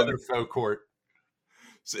 Another faux court.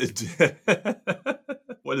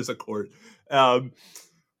 What is a court?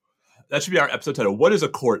 That should be our episode title. What is a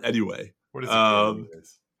court anyway? What is a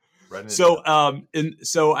court? So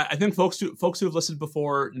I think folks who have listened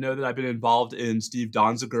before know that I've been involved in Steve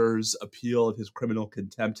Donziger's appeal of his criminal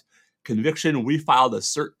contempt conviction. We filed a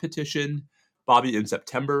cert petition, Bobby, in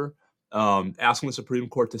September, asking the Supreme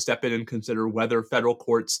Court to step in and consider whether federal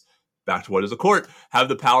courts, back to what is a court, have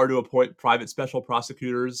the power to appoint private special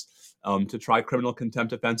prosecutors to try criminal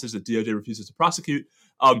contempt offenses that DOJ refuses to prosecute.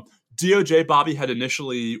 DOJ, Bobby, had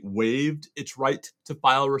initially waived its right to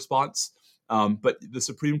file a response, but the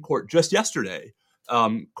Supreme Court just yesterday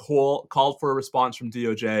called for a response from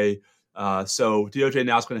DOJ. So DOJ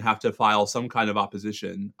now is going to have to file some kind of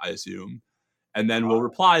opposition, I assume, and then we'll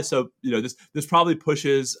reply. So this probably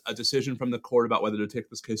pushes a decision from the court about whether to take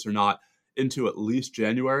this case or not into at least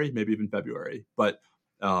January, maybe even February. But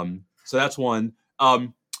So that's one.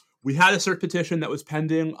 We had a cert petition that was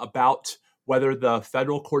pending about whether the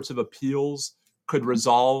federal courts of appeals could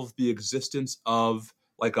resolve the existence of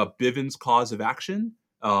like a Bivens cause of action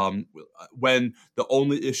when the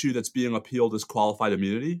only issue that's being appealed is qualified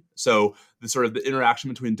immunity. So the sort of the interaction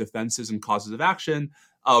between defenses and causes of action,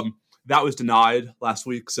 that was denied last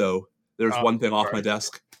week. So there's one thing off my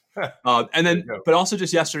desk. And then, but also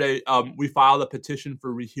just yesterday, we filed a petition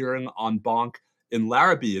for rehearing en banc in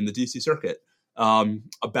Larrabee in the DC Circuit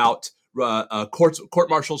about court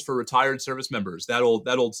martials for retired service members. That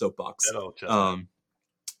old soapbox.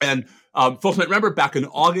 And folks might remember back in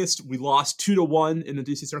August, we lost 2-1 in the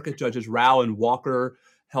DC Circuit. Judges Rao and Walker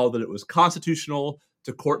held that it was constitutional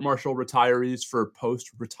to court-martial retirees for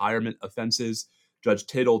post-retirement offenses. Judge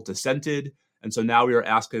Tatel dissented. And so now we are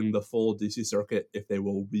asking the full DC Circuit if they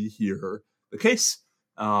will rehear the case.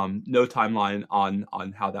 No timeline on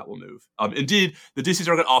how that will move. Indeed, the DC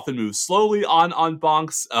Circuit often moves slowly on en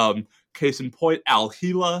bancs. Case in point, Al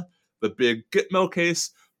Hila, the big Gitmo case.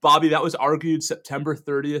 Bobby, that was argued September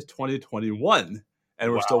 30th, 2021,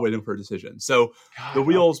 and we're still waiting for a decision. So the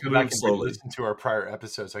wheels move slowly. Listen to our prior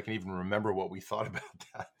episodes. So I can even remember what we thought about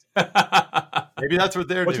that. Maybe that's what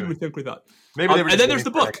they're doing. What did we think we thought? Maybe they were. And then there's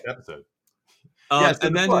the book. Episode. Yes,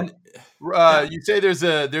 and then you say there's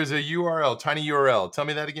a URL, tiny URL. Tell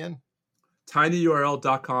me that again.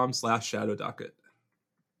 tinyurl.com/shadow docket.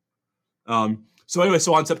 So anyway,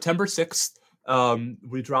 so on September 6th,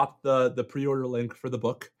 we dropped the pre-order link for the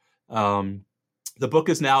book. The book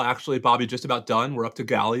is now actually, Bobby, just about done. We're up to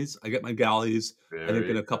galleys. I get my galleys, I think,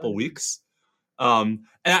 in a couple weeks. And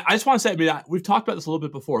I just want to say, I mean, we've talked about this a little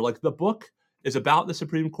bit before. Like, the book is about the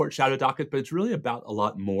Supreme Court shadow docket, but it's really about a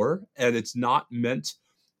lot more. And it's not meant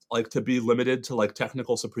like to be limited to like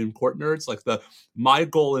technical Supreme Court nerds. Like, my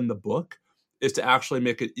goal in the book is to actually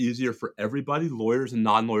make it easier for everybody, lawyers and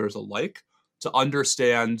non-lawyers alike, to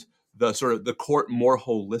understand the sort of the court more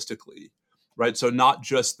holistically, right? So not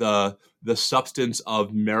just the substance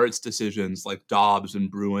of merits decisions like Dobbs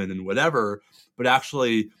and Bruin and whatever, but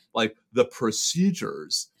actually like the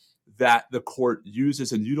procedures that the court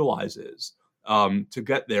uses and utilizes to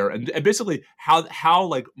get there, and basically how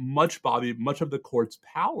like much of the court's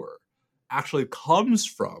power actually comes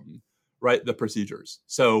from, right, the procedures.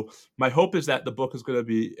 So my hope is that the book is going to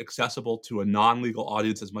be accessible to a non-legal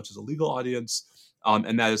audience as much as a legal audience,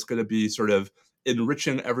 and that is going to be sort of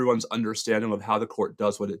enriching everyone's understanding of how the court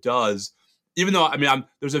does what it does. Even though, I mean,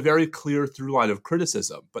 there's a very clear through line of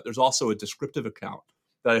criticism, but there's also a descriptive account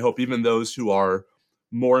that I hope even those who are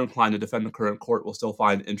more inclined to defend the current court will still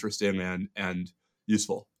find interesting and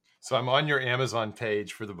useful. So I'm on your Amazon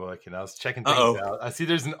page for the book, and I was checking things out. I see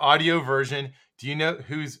there's an audio version. Do you know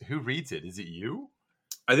who reads it? Is it you?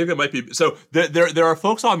 I think it might be. So there are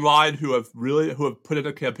folks online who have put in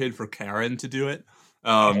a campaign for Karen to do it,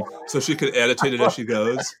 so she can annotate it as she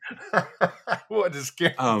goes. What is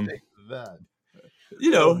Karen think of that?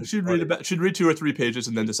 You know, she'd read 2 or 3 pages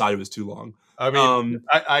and then decide it was too long. I mean,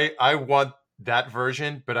 I want that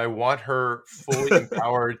version, but I want her fully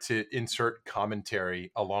empowered to insert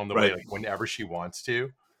commentary along the way, like whenever she wants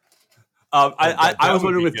to. I was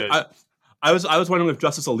wondering if I was wondering if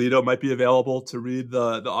Justice Alito might be available to read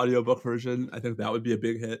the audiobook version. I think that would be a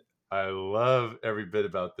big hit. I love every bit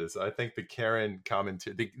about this. I think the Karen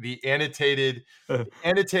commentary, the annotated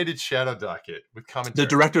shadow docket with commentary,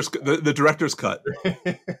 the director's cut.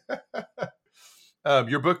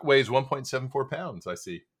 Your book weighs 1.74 pounds. I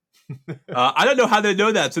see. I don't know how they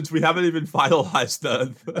know that, since we haven't even finalized the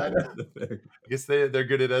thing. I guess they're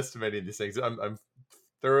good at estimating these things. I'm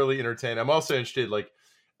thoroughly entertained. I'm also interested, like,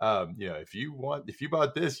 if you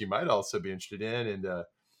bought this, you might also be interested in. And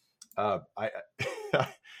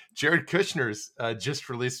Jared Kushner's just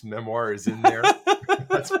released memoirs in there.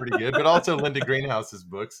 That's pretty good. But also Linda Greenhouse's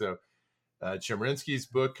book. So Chemerinsky's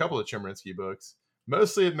book, couple of Chemerinsky books.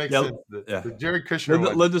 Mostly it makes sense. The Jared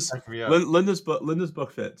Kushner Linda's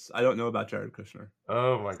book fits. I don't know about Jared Kushner.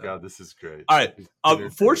 Oh my God, this is great. All right.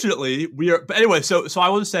 Fortunately, we are. But anyway, so I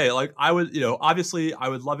will just say, like, I would, obviously, I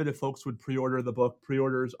would love it if folks would pre-order the book.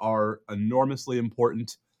 Pre-orders are enormously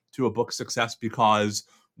important to a book's success, because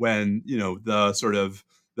when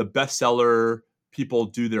the bestseller people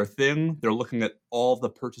do their thing, they're looking at all the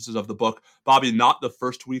purchases of the book. Bobby, not the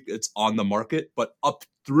first week it's on the market, but up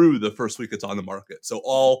through the first week it's on the market. So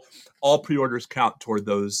all pre-orders count toward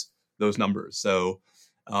those numbers. So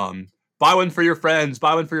buy one for your friends,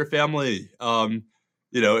 buy one for your family.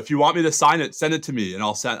 If you want me to sign it, send it to me, and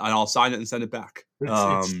I'll sign it and send it back.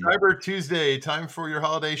 It's Cyber Tuesday. Time for your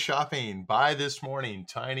holiday shopping. Buy this morning.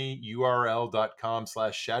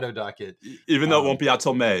 tinyurl.com/shadowdocket. Even though it won't be out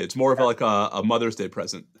till May, it's more of like a Mother's Day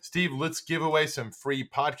present. Steve, let's give away some free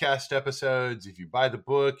podcast episodes. If you buy the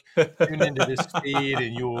book, tune into this feed,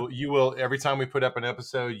 and you will every time we put up an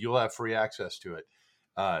episode, you'll have free access to it.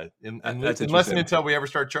 Unless and until we ever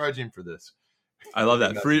start charging for this. I love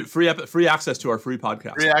that. Free access to our free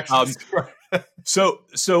podcast. Free access. So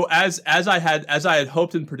as I had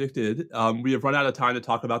hoped and predicted, we have run out of time to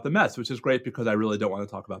talk about the Mets, which is great because I really don't want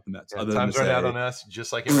to talk about the Mets. Yeah, time's run out on us,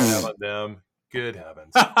 just like it ran out on them. Good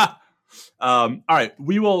heavens. All right,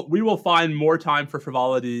 we will find more time for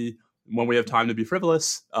frivolity when we have time to be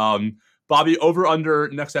frivolous. Bobby, over under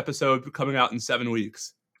next episode coming out in 7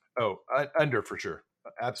 weeks. Oh, under for sure.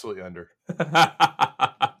 Absolutely under.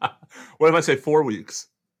 What if I say 4 weeks?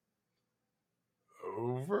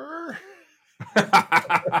 Over? All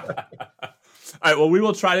right, well, we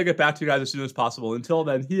will try to get back to you guys as soon as possible. Until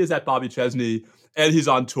then, he is at Bobby Chesney, and he's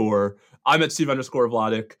on tour. I'm at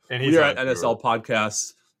Steve_Vladeck. And we are at NSL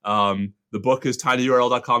Podcasts. The book is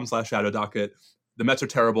tinyurl.com/shadowdocket. The Mets are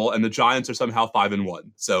terrible, and the Giants are somehow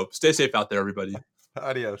 5-1. So stay safe out there, everybody.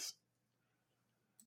 Adios.